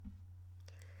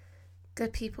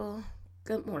Good people,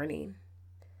 good morning.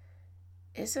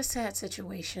 It's a sad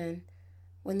situation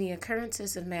when the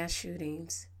occurrences of mass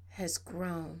shootings has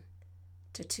grown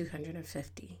to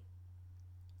 250.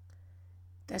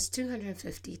 That's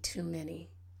 250 too many.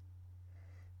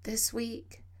 This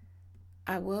week,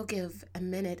 I will give a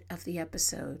minute of the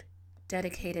episode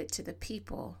dedicated to the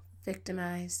people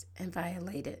victimized and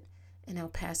violated in El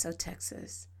Paso,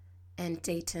 Texas, and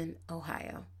Dayton,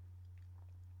 Ohio.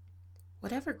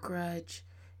 Whatever grudge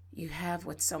you have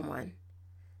with someone,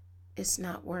 it's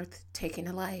not worth taking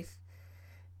a life.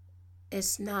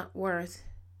 It's not worth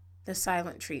the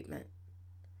silent treatment.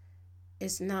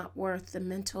 It's not worth the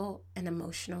mental and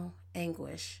emotional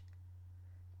anguish.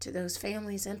 To those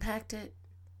families impacted,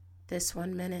 this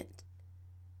 1 minute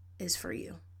is for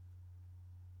you.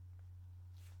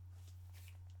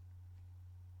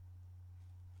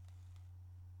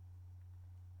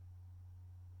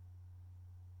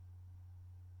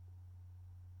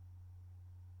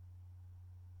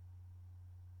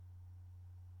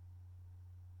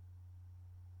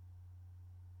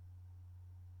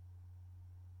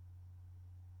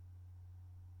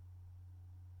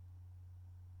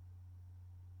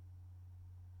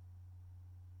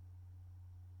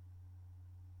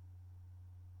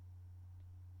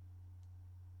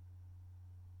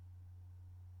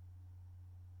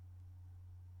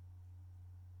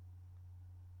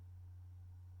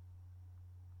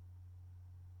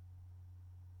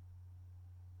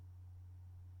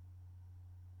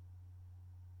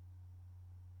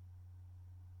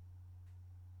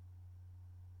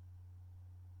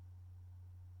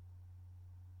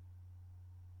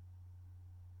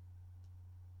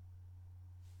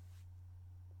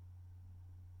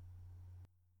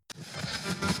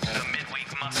 The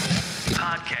Midweek Muscle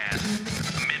Podcast.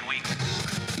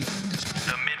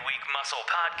 The Midweek Muscle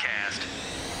Podcast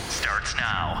starts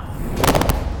now.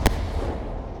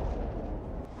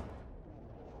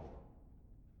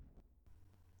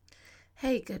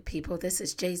 Hey, good people, this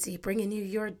is Jay-Z bringing you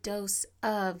your dose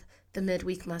of the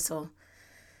Midweek Muscle.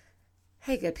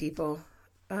 Hey, good people,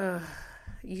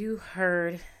 you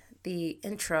heard the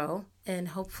intro, and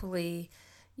hopefully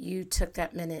you took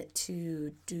that minute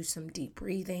to do some deep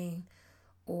breathing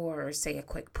or say a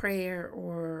quick prayer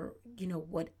or,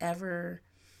 whatever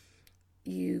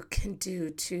you can do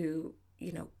to,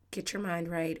 get your mind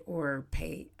right or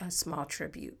pay a small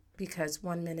tribute, because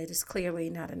 1 minute is clearly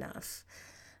not enough.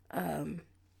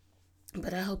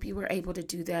 But I hope you were able to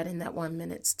do that in that 1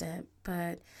 minute stint.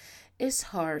 But it's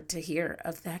hard to hear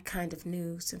of that kind of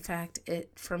news. In fact,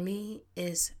 it, for me,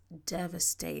 is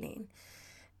devastating.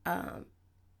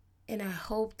 And I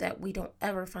hope that we don't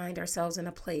ever find ourselves in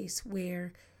a place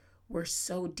where we're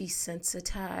so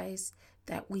desensitized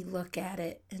that we look at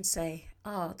it and say,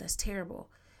 oh, that's terrible,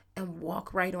 and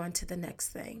walk right on to the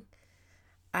next thing.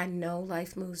 I know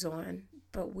life moves on,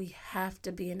 but we have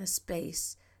to be in a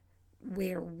space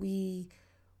where we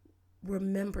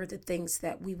remember the things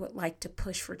that we would like to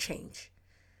push for change.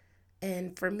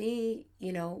 And for me,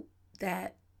 we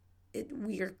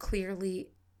are clearly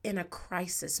in a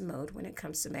crisis mode when it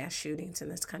comes to mass shootings in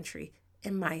this country,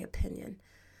 in my opinion.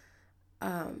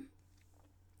 And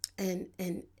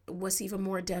what's even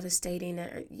more devastating,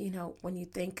 when you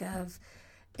think of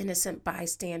innocent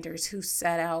bystanders who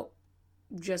set out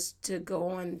just to go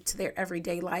on to their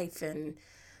everyday life and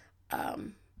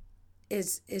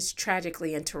is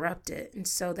tragically interrupted. And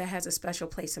so that has a special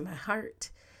place in my heart.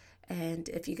 And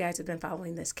if you guys have been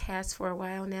following this cast for a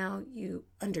while now, you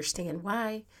understand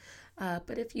why.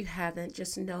 But if you haven't,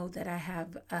 just know that I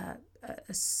have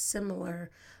a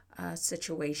similar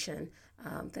situation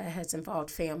that has involved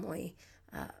family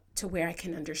to where I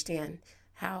can understand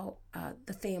how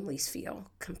the families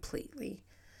feel completely.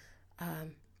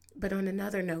 But on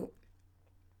another note,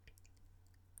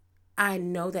 I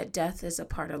know that death is a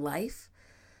part of life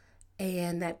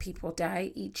and that people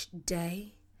die each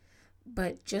day.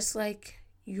 But just like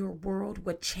your world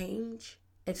would change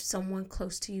if someone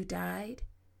close to you died,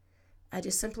 I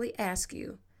just simply ask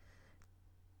you,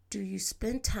 do you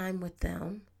spend time with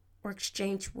them or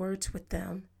exchange words with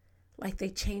them like they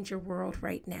change your world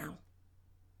right now,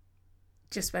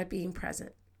 just by being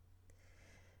present?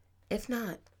 If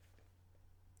not,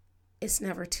 it's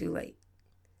never too late.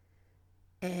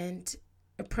 And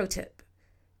a pro tip,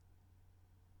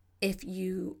 if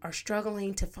you are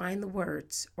struggling to find the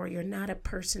words or you're not a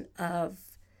person of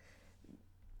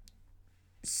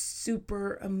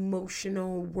super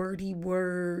emotional, wordy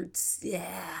words,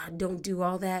 don't do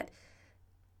all that,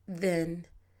 then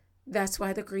that's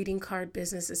why the greeting card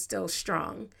business is still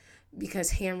strong,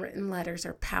 because handwritten letters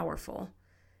are powerful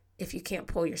if you can't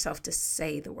pull yourself to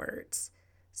say the words.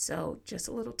 So just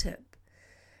a little tip.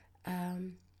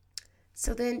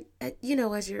 So then,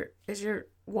 as you're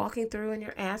walking through and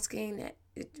you're asking,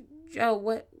 Joe,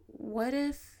 what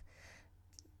if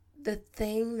the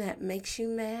thing that makes you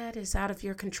mad is out of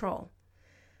your control?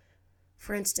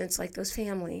 For instance, like those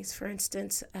families. For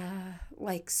instance,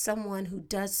 like someone who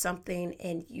does something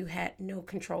and you had no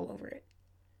control over it.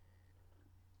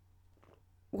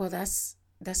 Well, that's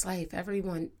life.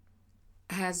 Everyone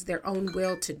has their own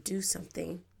will to do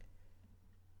something.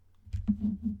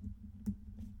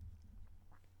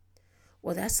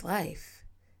 Well, that's life.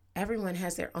 Everyone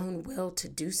has their own will to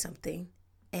do something,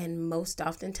 and most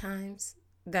oftentimes,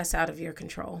 that's out of your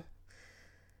control.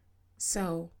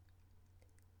 So,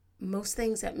 most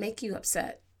things that make you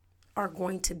upset are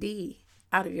going to be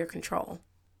out of your control,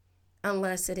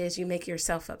 unless it is you make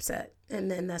yourself upset, and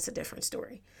then that's a different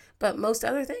story. But most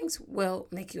other things will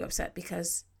make you upset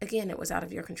because, again, it was out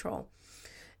of your control.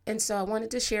 And so I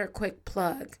wanted to share a quick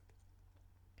plug.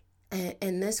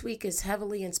 And this week is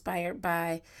heavily inspired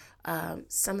by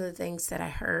some of the things that I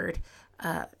heard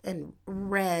and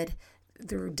read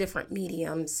through different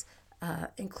mediums,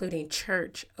 including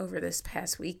church, over this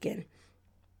past weekend.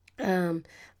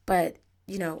 But,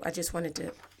 I just wanted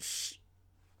to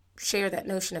share that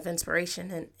notion of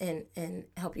inspiration and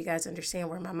help you guys understand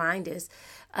where my mind is.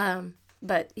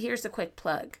 But here's a quick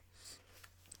plug.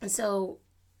 And so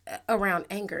around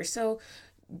anger. So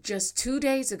just 2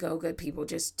 days ago, good people,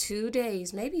 just 2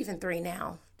 days, maybe even 3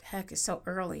 now. Heck, it's so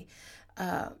early.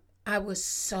 I was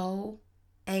so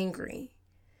angry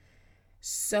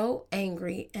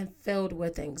and filled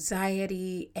with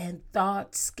anxiety and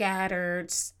thoughts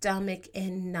scattered, stomach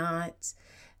in knots,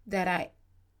 that I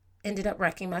ended up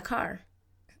wrecking my car.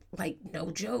 Like,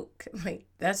 no joke. Like,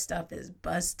 that stuff is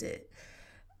busted.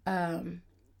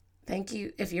 Thank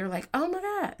you. If you're like, oh my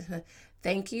God,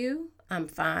 thank you. I'm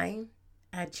fine.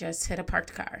 I just hit a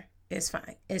parked car. It's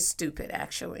fine. It's stupid,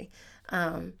 actually.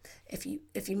 If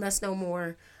you must know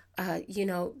more,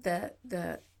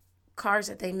 the cars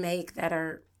that they make that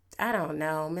are, I don't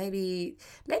know, maybe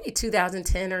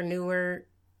 2010 or newer.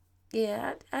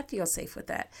 Yeah, I feel safe with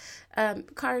that.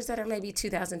 Cars that are maybe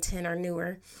 2010 or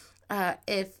newer,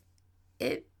 if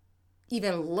it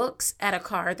even looks at a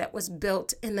car that was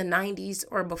built in the 90s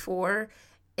or before,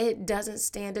 it doesn't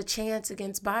stand a chance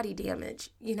against body damage.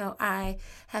 I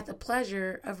had the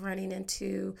pleasure of running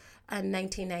into a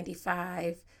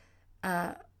 1995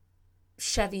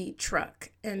 Chevy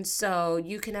truck. And so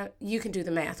you can do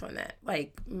the math on that.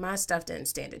 Like, my stuff didn't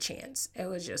stand a chance. It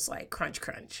was just like crunch,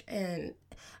 crunch. And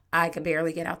I could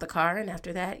barely get out the car. And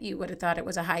after that, you would have thought it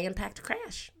was a high impact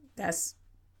crash.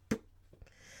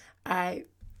 I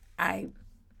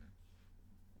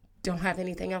don't have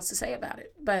anything else to say about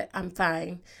it, but I'm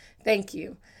fine. Thank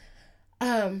you.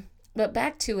 But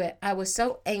back to it, I was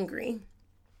so angry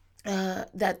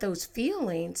that those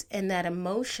feelings and that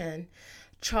emotion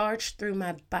charged through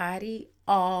my body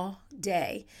all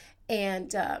day.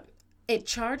 And it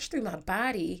charged through my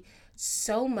body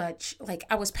so much, like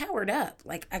I was powered up.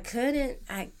 Like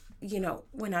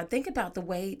when I think about the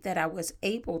way that I was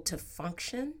able to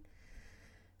function,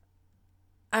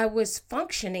 I was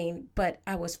functioning, but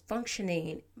I was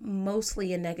functioning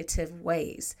mostly in negative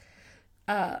ways.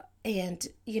 And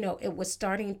it was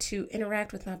starting to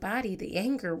interact with my body. The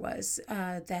anger was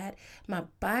that my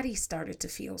body started to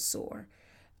feel sore.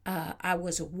 I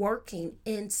was working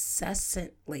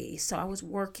incessantly. So I was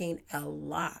working a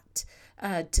lot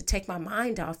to take my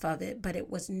mind off of it, but it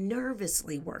was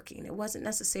nervously working. It wasn't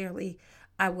necessarily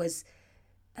I was,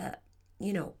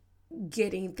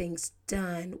 getting things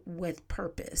done with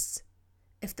purpose,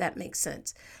 if that makes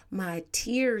sense. My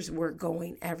tears were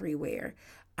going everywhere.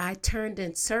 I turned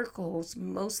in circles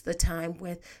most of the time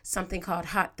with something called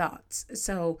hot thoughts.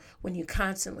 So when you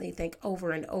constantly think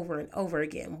over and over and over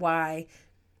again, why,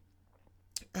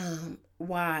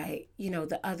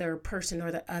 the other person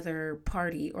or the other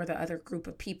party or the other group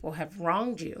of people have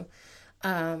wronged you.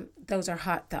 Those are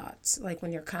hot thoughts, like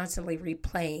when you're constantly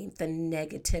replaying the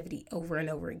negativity over and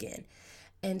over again.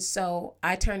 And so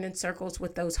I turned in circles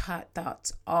with those hot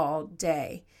thoughts all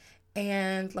day.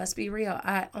 And let's be real,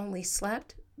 I only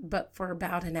slept but for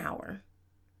about an hour.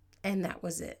 And that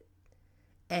was it.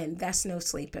 And that's no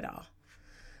sleep at all.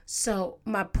 So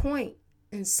my point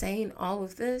in saying all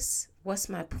of this, what's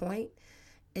my point?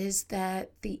 Is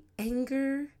that the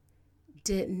anger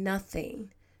did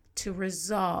nothing to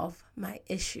resolve my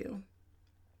issue.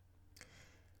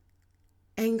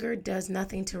 Anger does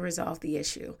nothing to resolve the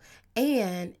issue,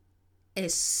 and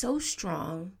is so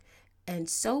strong and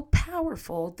so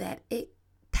powerful that it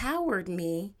powered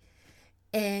me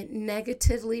in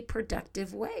negatively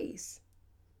productive ways.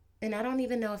 And I don't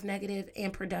even know if negative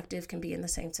and productive can be in the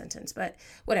same sentence, but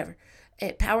whatever.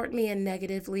 It powered me in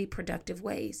negatively productive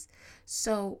ways.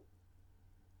 So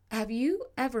have you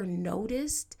ever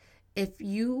noticed if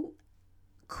you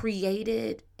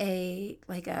created a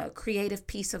creative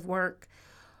piece of work,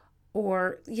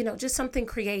 or, just something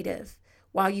creative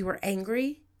while you were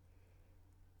angry,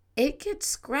 it gets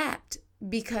scrapped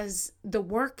because the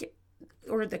work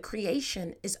or the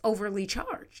creation is overly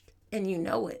charged and you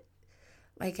know it.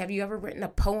 Like, have you ever written a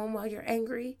poem while you're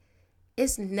angry?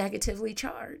 It's negatively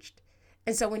charged.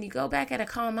 And so when you go back at a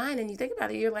calm mind and you think about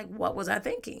it, you're like, what was I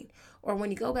thinking? Or when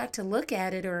you go back to look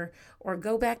at it or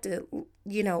go back to,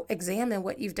 examine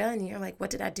what you've done, you're like,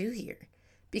 what did I do here?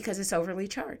 Because it's overly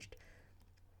charged.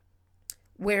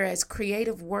 Whereas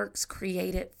creative works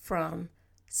created from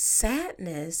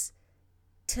sadness,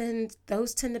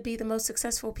 those tend to be the most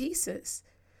successful pieces,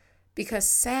 because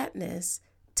sadness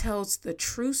tells the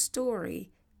true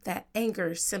story that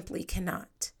anger simply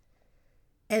cannot.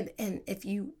 And if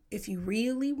you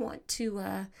really want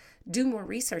to do more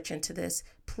research into this,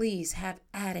 please have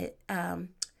at it.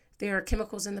 There are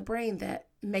chemicals in the brain that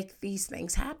make these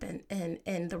things happen,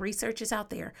 and the research is out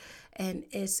there, and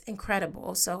it's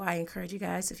incredible. So I encourage you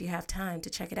guys, if you have time, to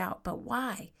check it out. But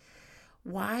why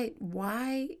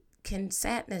can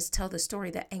sadness tell the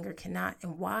story that anger cannot?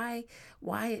 And why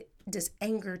does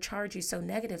anger charge you so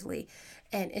negatively?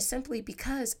 And it's simply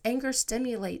because anger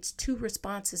stimulates two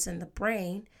responses in the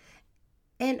brain,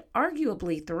 and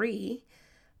arguably three,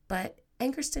 but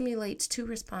anger stimulates two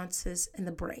responses in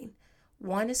the brain.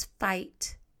 One is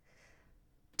fight,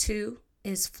 two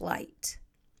is flight,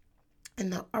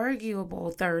 and the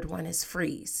arguable third one is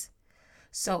freeze.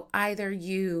 So either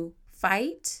you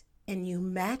fight and you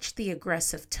match the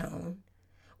aggressive tone,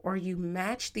 or you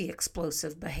match the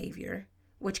explosive behavior,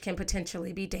 which can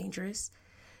potentially be dangerous.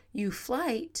 You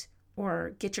flight,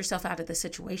 or get yourself out of the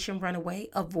situation, run away,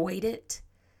 avoid it,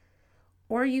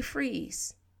 or you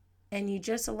freeze and you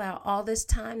just allow all this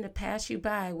time to pass you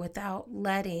by without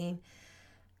letting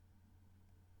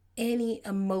any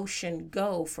emotion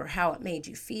go for how it made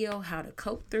you feel, how to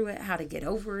cope through it, how to get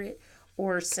over it,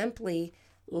 or simply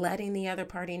letting the other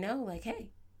party know, like, hey,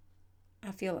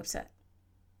 I feel upset.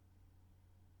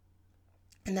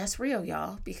 And that's real,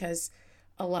 y'all, because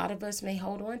a lot of us may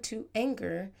hold on to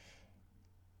anger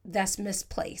that's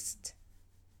misplaced.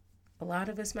 A lot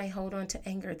of us may hold on to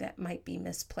anger that might be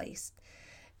misplaced.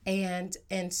 And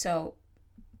so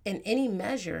in any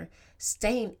measure,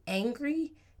 staying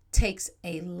angry takes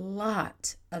a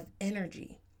lot of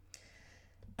energy.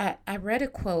 I read a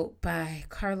quote by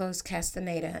Carlos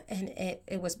Castaneda, and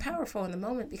it was powerful in the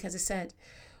moment, because it said,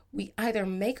 we either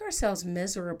make ourselves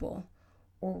miserable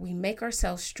or we make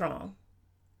ourselves strong.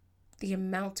 The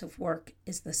amount of work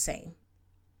is the same.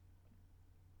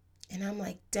 And I'm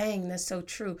like, dang, that's so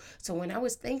true. So when I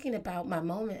was thinking about my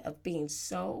moment of being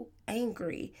so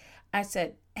angry, I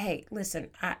said, hey, listen,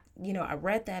 I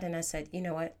read that and I said, you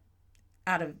know what?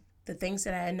 Out of the things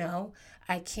that I know,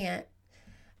 I can't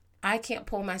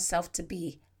pull myself to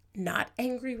be not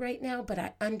angry right now, but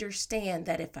I understand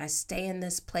that if I stay in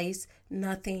this place,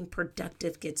 nothing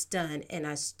productive gets done and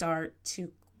I start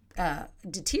to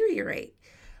deteriorate.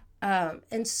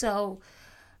 And so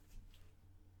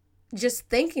just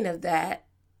thinking of that,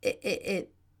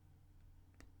 it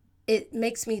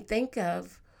makes me think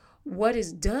of what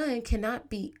is done cannot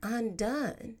be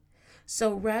undone.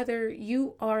 So rather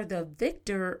you are the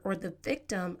victor or the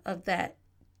victim of that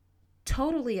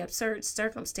totally absurd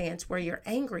circumstance where you're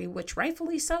angry, which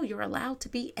rightfully so, you're allowed to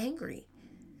be angry.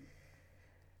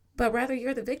 But rather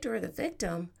you're the victor or the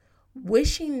victim,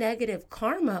 wishing negative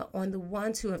karma on the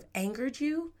ones who have angered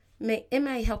you. It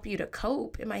may help you to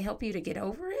cope, it might help you to get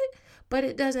over it, but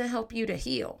it doesn't help you to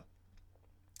heal.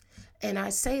 And I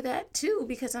say that too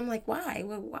because I'm like, why?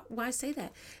 Well, why say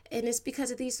that? And it's because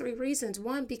of these three reasons.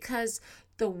 One, because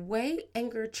the way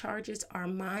anger charges our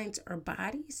minds or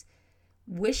bodies,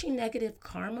 wishing negative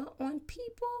karma on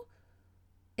people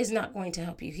is not going to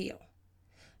help you heal.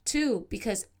 Two,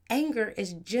 because anger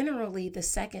is generally the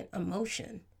second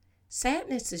emotion.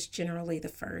 Sadness is generally the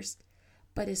first,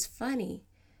 but it's funny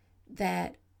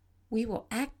that we will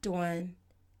act on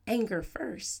anger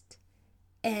first,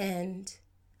 and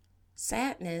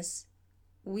sadness,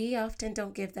 we often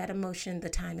don't give that emotion the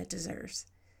time it deserves.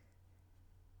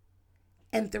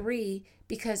 And three,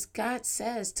 because God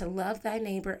says to love thy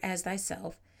neighbor as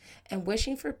thyself, and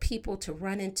wishing for people to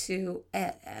run into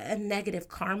a negative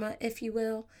karma, if you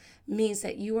will, means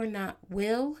that you are not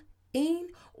willing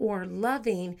or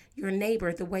loving your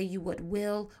neighbor the way you would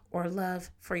will or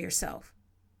love for yourself.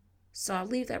 So I'll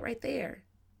leave that right there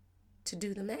to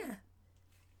do the math.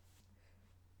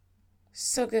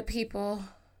 So, good people,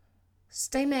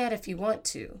 stay mad if you want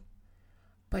to,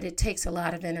 but it takes a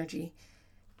lot of energy.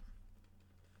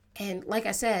 And like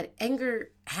I said,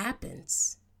 anger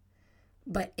happens.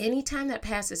 But anytime that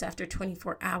passes after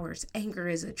 24 hours, anger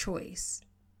is a choice.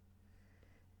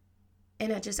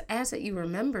 And I just ask that you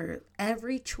remember,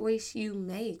 every choice you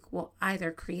make will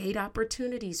either create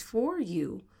opportunities for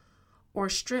you or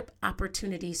strip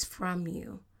opportunities from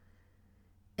you.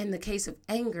 In the case of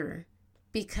anger,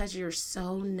 because you're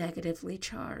so negatively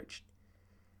charged.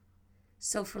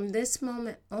 So from this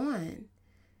moment on,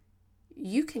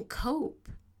 you can cope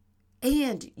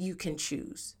and you can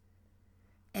choose.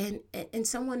 And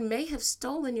someone may have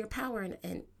stolen your power.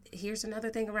 And here's another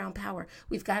thing around power.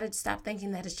 We've got to stop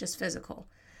thinking that it's just physical.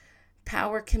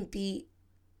 Power can be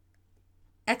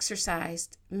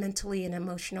exercised mentally and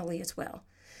emotionally as well.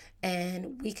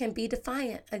 And we can be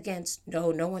defiant against, no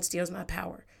one steals my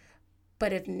power.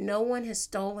 But if no one has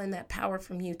stolen that power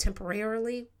from you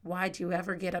temporarily, why'd you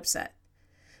ever get upset?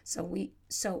 So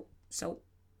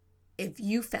if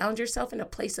you found yourself in a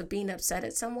place of being upset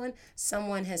at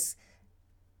someone has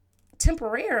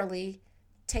temporarily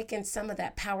taken some of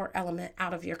that power element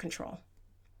out of your control.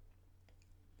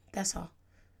 That's all.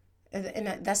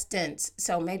 And that's dense.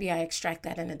 So maybe I extract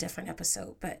that in a different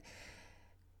episode. But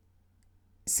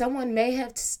someone may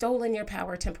have stolen your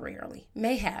power temporarily.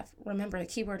 May have. Remember, the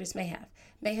key word is may have.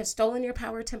 May have stolen your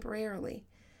power temporarily.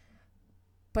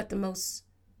 But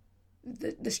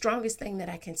the strongest thing that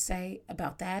I can say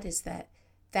about that is that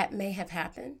may have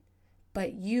happened.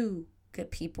 But you,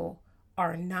 good people,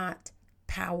 are not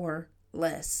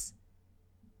powerless.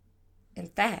 In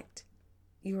fact,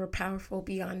 you are powerful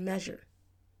beyond measure.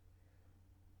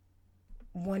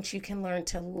 Once you can learn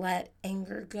to let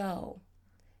anger go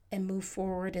and move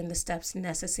forward in the steps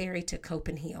necessary to cope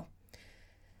and heal.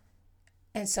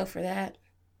 And so for that,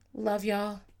 love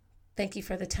y'all. Thank you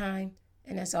for the time.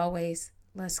 And as always,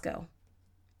 let's go.